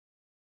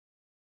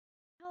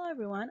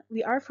everyone,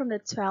 we are from the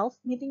 12th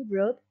meeting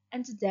group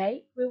and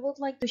today we would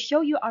like to show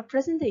you our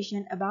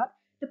presentation about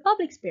the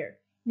public sphere,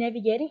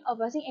 navigating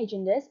opposing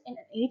agendas in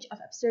an age of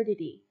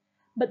absurdity.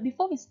 But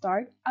before we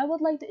start, I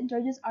would like to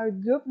introduce our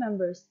group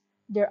members.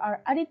 There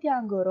are Adithya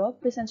Anggoro,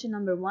 presentation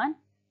number 1,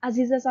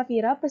 Azizah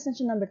Savira,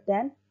 presentation number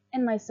 10,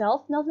 and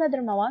myself, Nelfina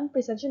Darmawan,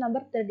 presentation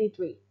number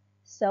 33.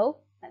 So,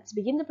 let's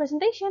begin the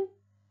presentation.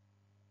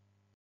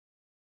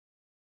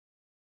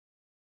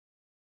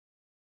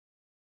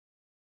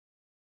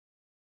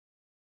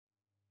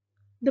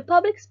 The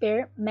public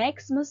sphere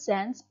makes most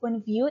sense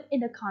when viewed in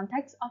the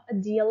context of a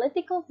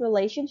dialectical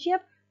relationship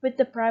with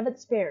the private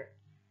sphere.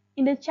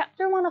 In the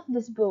chapter 1 of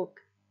this book,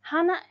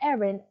 Hannah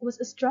Arendt was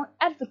a strong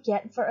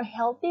advocate for a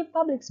healthy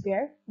public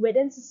sphere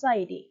within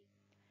society.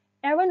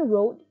 Arendt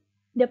wrote,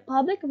 "The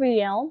public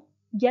realm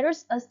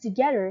gathers us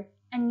together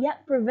and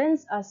yet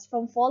prevents us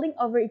from falling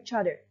over each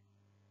other."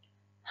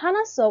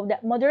 Hannah saw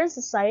that modern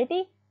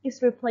society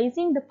is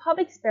replacing the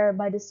public sphere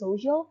by the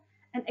social,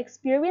 an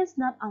experience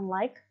not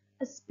unlike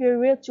a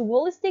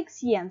spiritualistic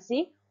science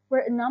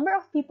where a number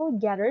of people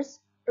gathers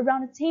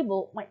around a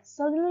table might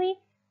suddenly,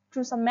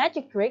 through some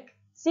magic trick,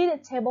 see the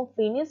table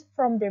vanish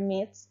from their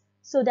midst,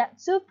 so that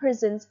two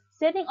persons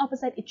sitting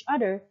opposite each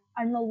other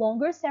are no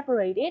longer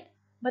separated,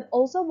 but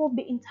also will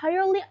be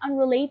entirely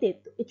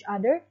unrelated to each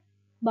other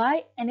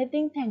by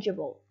anything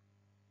tangible.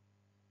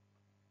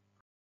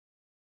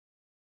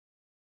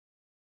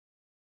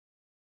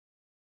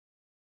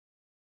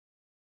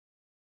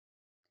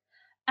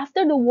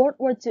 After the World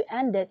War II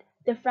ended,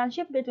 the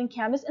friendship between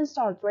Camus and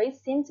Sartre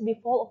seemed to be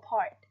fall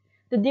apart.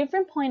 The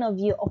different point of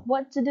view of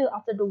what to do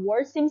after the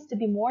war seems to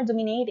be more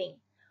dominating.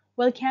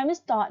 While Camus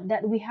thought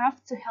that we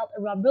have to help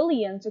a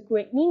rebellion to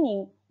create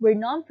meaning where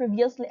none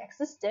previously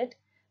existed,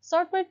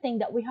 Sartre thinks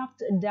that we have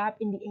to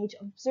adapt in the age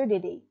of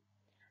absurdity.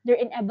 Their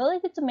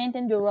inability to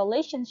maintain the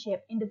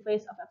relationship in the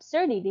face of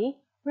absurdity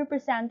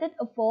represented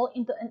a fall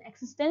into an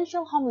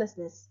existential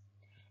homelessness.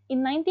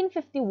 In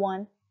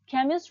 1951,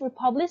 Camus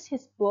republished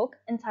his book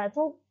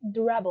entitled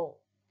The Rebel.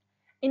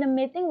 In a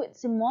meeting with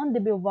Simone de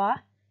Beauvoir,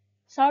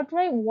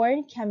 Sartre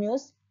warned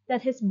Camus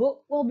that his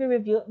book will be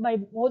reviewed by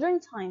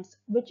Modern Times,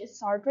 which is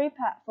Sartre's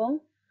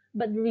platform,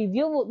 but the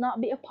review would not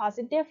be a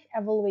positive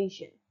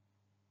evaluation.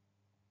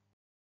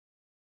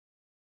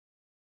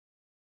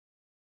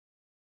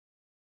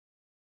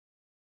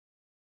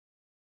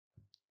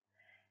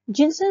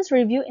 Ginson's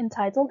review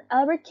entitled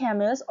Albert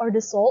Camus or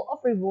the Soul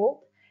of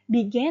Revolt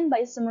began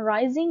by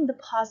summarizing the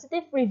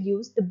positive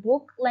reviews the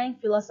book-length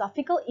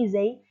philosophical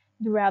essay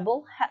The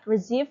Rebel had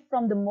received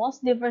from the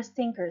most diverse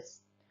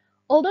thinkers.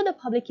 Although the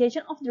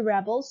publication of The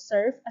Rebel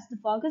served as the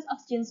focus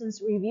of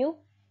Ginson's review,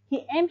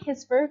 he aimed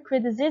his first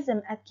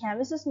criticism at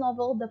Camus's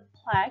novel The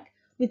Plague,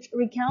 which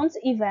recounts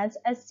events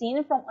as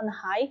seen from on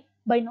high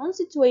by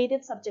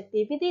non-situated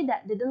subjectivity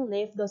that didn't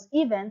live those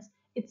events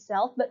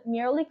itself but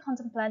merely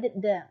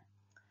contemplated them.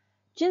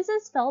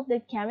 Jinson felt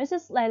that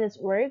Camus's latest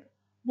work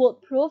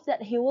would prove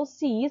that he will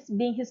cease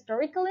being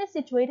historically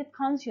situated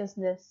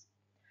consciousness.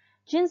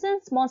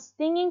 Jinson's most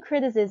stinging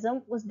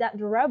criticism was that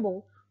The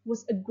Rebel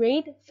was a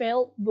great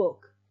failed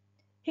book.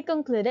 He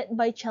concluded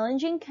by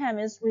challenging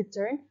Camus'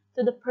 return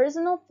to the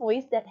personal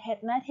voice that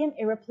had made him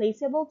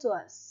irreplaceable to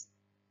us.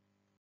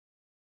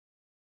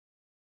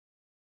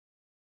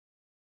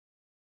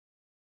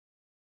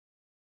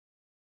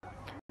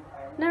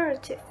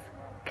 Narrative.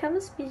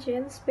 Camus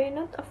begins by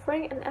not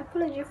offering an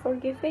apology for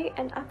giving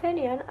an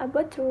opinion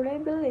about the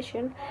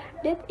revelation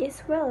that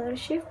is well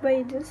received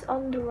by those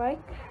on the right,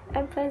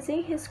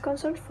 emphasizing his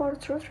concern for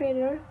truth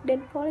rather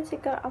than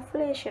political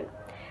affiliation.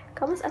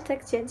 Camus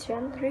attacks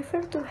Jensen,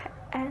 referred to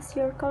as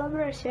your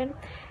collaboration,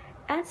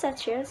 and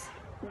suggests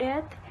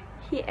that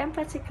he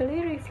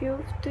emphatically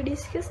refused to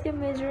discuss the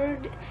major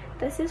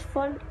thesis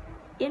found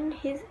in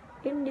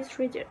this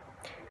region.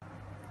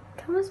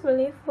 Camus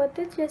believed that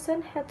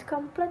Jason had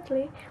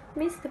completely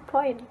missed the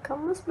point.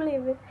 Camus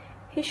believed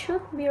he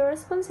should be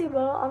responsible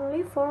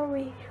only for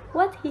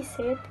what he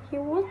said he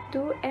would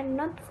do and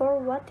not for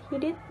what he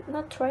did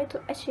not try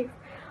to achieve.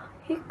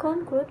 He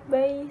concluded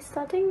by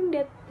stating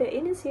that the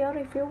initial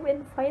review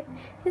invited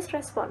his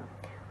response.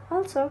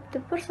 Also,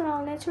 the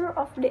personal nature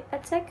of the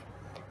attack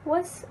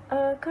was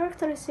a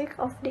characteristic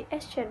of the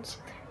exchange.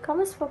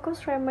 Camus'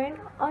 focus remained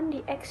on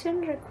the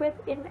action required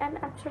in an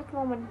absurd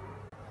moment.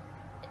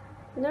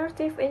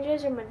 Narrative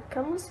engagement.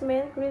 Camus'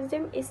 main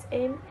criticism is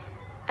aimed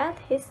at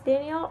his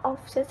denial of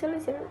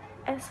socialism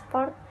as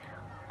part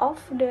of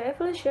the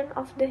evolution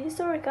of the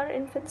historical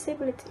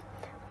invincibility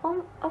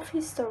of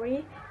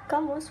history.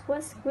 Camus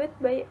was guided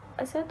by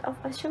a set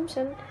of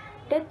assumptions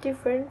that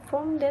differed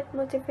from that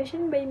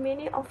motivation by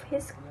many of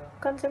his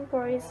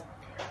contemporaries.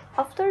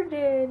 After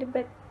the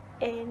debate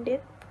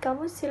ended,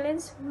 Camus'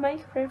 silence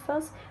might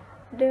reveal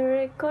the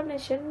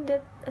recognition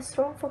that a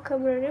strong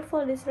vocabulary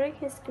for describing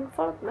his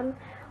involvement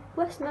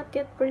was not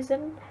yet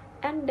present,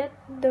 and that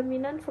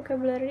dominant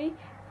vocabulary,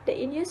 the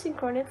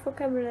idiosyncratic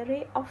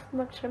vocabulary of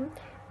martyrdom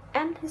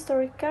and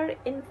historical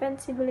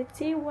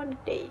invincibility, one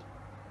day.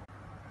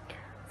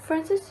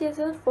 Francis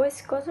Jesus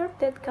voiced concern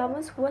that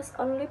Camus was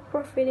only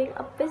providing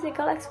a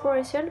physical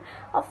exploration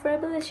of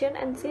revelation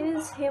and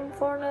seized him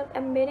for not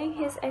embedding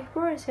his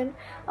exploration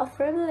of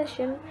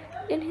revelation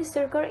in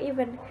historical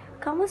event.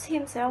 Camus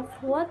himself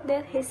wrote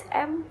that his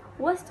aim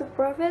was to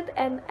provide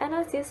an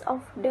analysis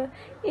of the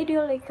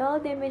ideological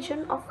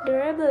dimension of the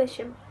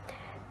revelation,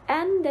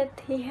 and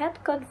that he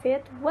had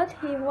conveyed what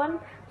he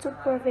wanted to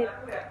provide.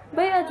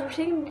 By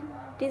addressing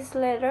this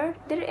letter,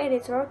 dear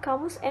editor,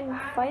 Camus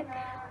invited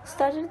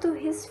started to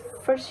his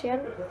version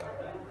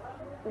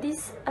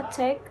this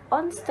attack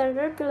on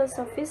standard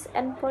philosophies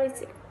and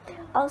politics.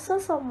 Also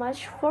so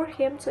much for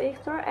him to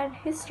ignore, and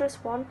his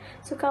response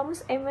to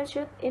Camus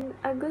emerged in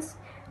August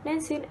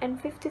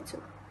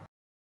 1952.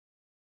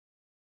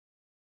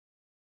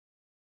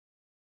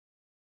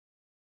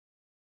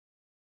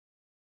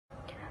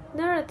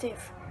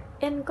 Narrative.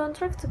 In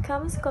contrast to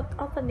Camus' cold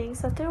opening,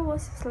 satire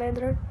was his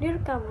letter, Dear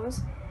Camus.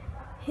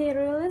 He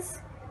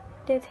realized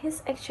that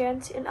his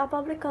actions in a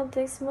public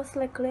context most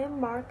likely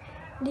mark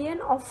the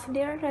end of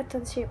their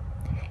relationship.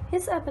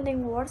 His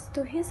opening words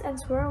to his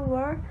answer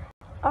were,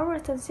 Our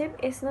relationship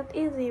is not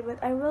easy,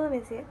 but I will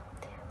miss it.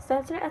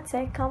 Satire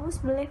attacked Camus'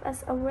 belief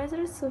as a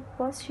writer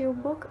suppose your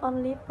book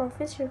only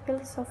profits your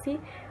philosophy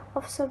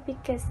of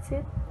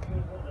sophisticated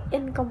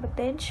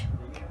incompetence.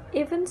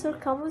 Even so,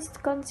 Camus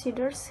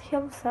considers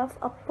himself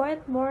a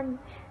poet more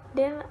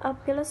than a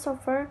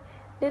philosopher.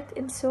 That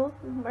insult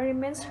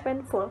remains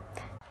painful.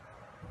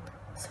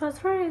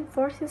 Sartre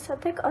reinforced his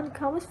attack on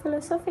Camus'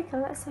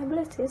 philosophical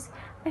abilities.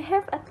 I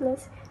have at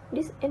least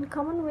this in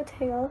common with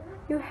Hegel: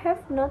 you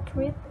have not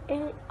read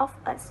any of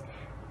us.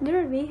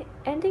 Thereby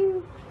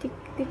ending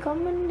the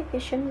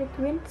communication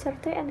between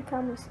Sartre and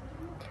Camus.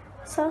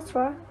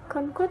 Sartre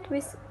concluded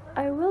with,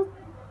 I will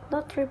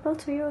not reply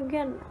to you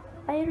again.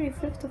 I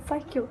refuse to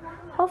fight you.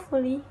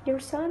 Hopefully, your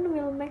silence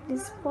will make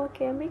this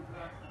polemic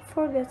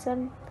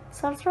forgotten.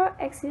 Sartre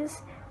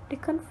exits the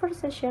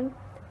conversation,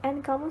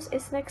 and Camus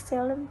is next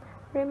silent,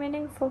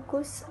 remaining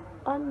focused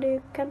on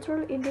the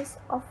central ideas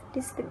of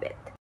this debate.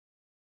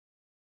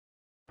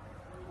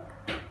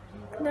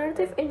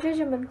 Narrative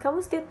engagement.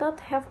 Camus did not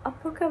have a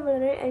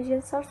vocabulary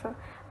agent Sartre,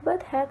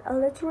 but had a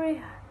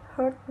literary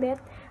heart that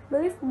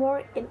believed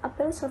more in a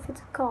philosophy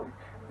to come,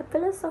 a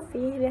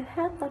philosophy that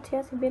had not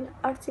yet been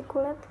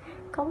articulated.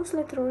 Camus'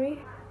 literary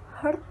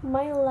heart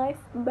might live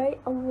by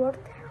a word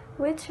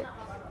which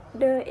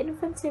the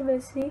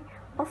invincibility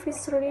of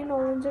history no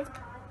longer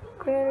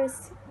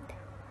carries.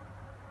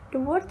 The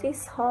word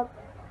is hope.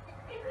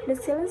 The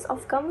silence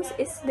of Camus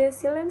is the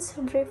silence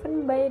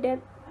driven by that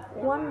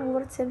one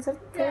word-centered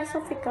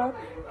philosophical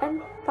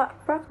and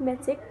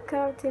pragmatic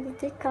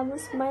characteristic.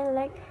 Camus might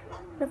lack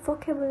the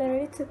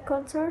vocabulary to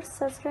counter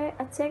Sartre's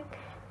attack,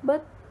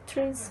 but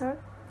Trincer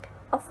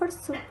offers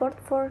support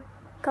for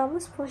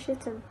Camus'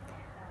 position.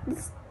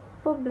 This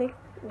public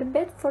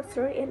debate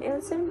further in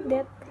illustrating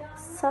that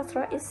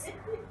Sartre is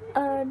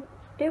a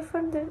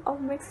defender of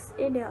Marxist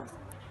ideals.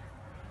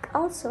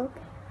 Also,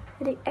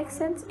 the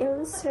accent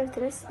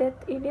illustrates that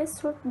ideas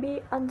should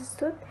be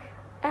understood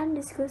and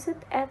discussed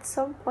at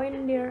some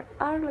point. There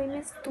are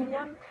limits to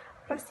one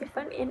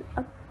participant in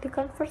the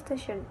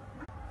conversation.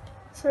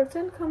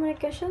 Certain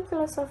communication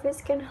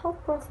philosophies can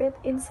help provide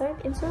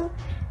insight into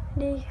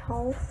the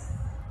how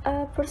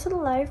a person's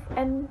life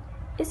and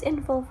is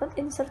involved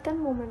in certain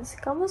moments.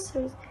 Camus'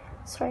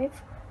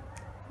 strife,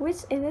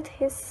 which ended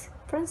his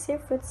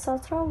friendship with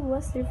Sartre,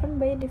 was driven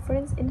by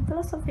difference in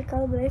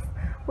philosophical belief,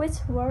 which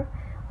were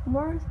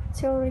more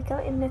theoretical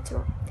in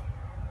nature,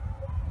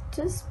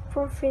 thus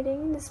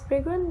providing the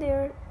background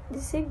their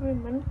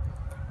disagreement,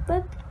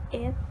 but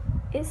it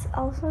is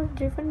also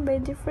driven by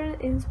difference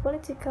in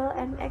political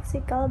and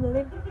ethical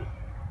beliefs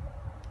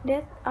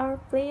that are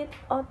played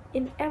out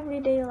in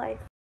everyday life.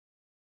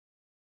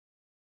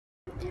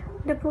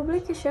 The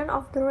publication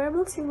of the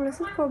Rebel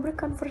simulated public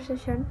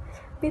conversation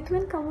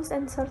between Camus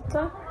and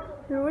Sartre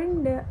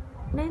during the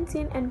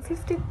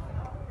 1950s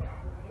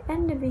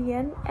and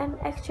began an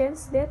exchange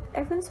that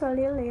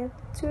eventually led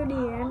to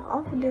the end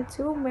of the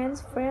two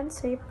men's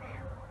friendship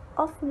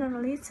of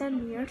nearly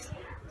 10 years,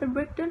 the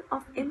breakdown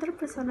of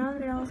interpersonal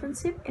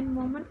relationship in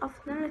moment of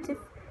narrative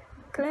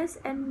clash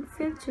and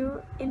virtue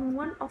in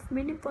one of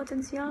many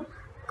potential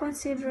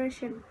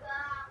considerations.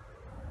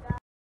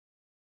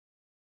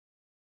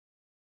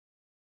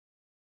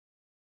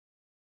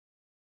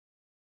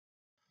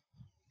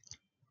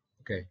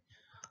 Okay.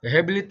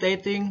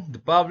 Rehabilitating the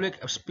public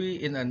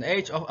speech in an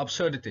age of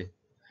absurdity.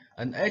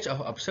 An age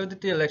of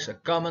absurdity lacks a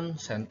common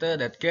center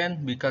that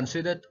can be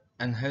considered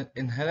and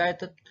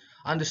inherited,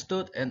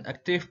 understood, and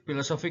active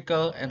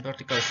philosophical and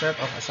practical set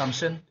of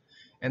assumptions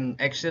and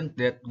actions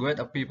that guide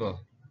a people.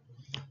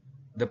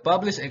 The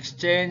published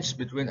exchange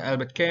between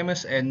Albert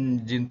Camus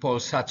and Jean-Paul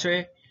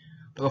Sartre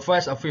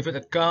provides a vivid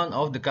account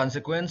of the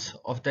consequence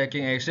of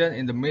taking action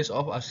in the midst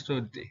of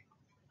absurdity.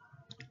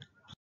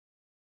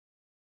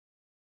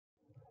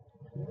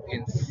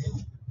 In,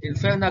 in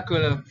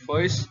vernacular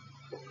voice,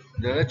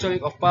 the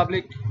rhetoric of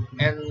public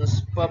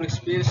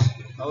speech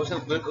also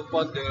built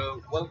upon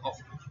the work of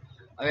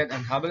Arendt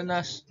and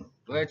Habermas.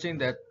 preaching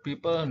that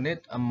people need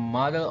a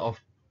model of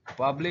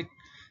public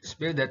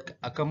spirit that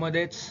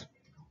accommodates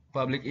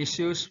public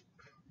issues,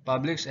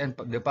 publics, and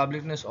the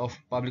publicness of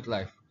public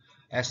life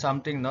as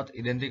something not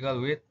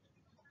identical with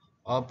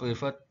or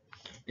preferred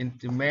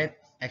intimate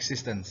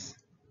existence.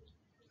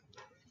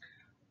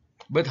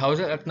 But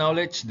Hauser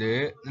acknowledged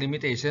the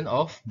limitation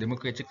of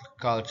democratic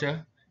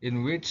culture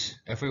in which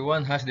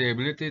everyone has the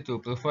ability to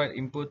provide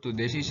input to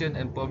decision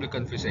and public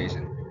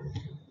conversation.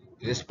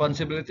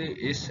 Responsibility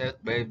is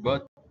set by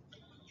both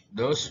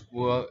those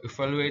who are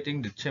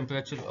evaluating the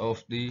temperature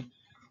of the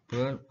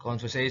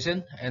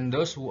conversation and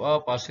those who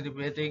are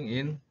participating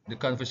in the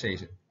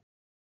conversation.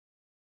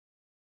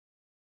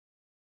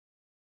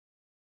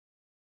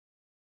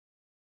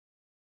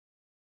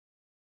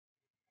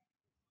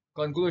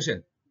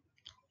 Conclusion: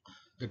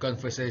 the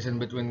conversation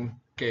between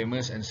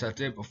Camus and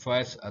Sartre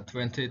provides a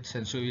 20th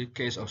century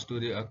case of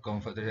study of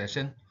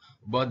conversation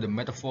about the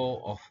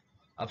metaphor of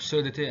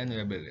absurdity and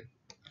rebellion,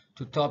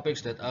 two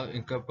topics that are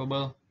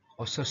incapable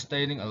of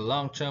sustaining a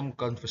long-term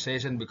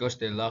conversation because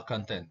they lack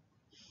content.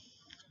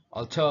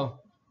 Although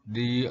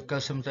the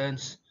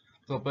circumstances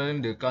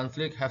propelling the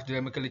conflict have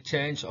dramatically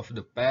changed over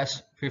the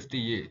past 50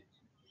 years,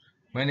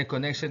 many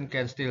connections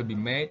can still be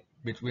made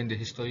between the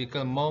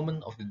historical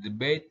moment of the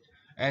debate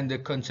and the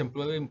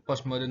contemporary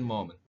postmodern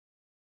moment.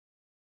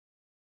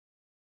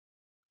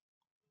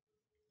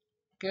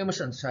 Camus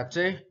and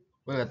Sartre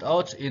were at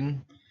odds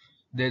in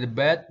the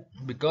debate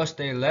because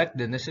they lacked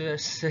the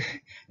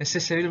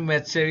necessary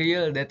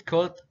material that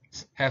could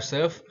have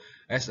served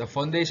as a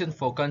foundation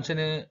for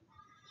continuing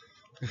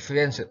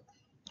reference.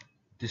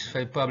 This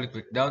very public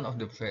breakdown of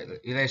the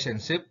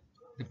relationship,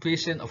 the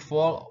prison of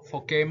war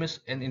for Camus,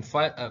 and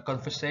invite a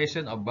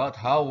conversation about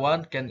how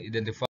one can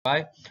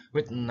identify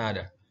with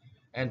another,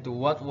 and to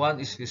what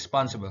one is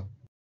responsible.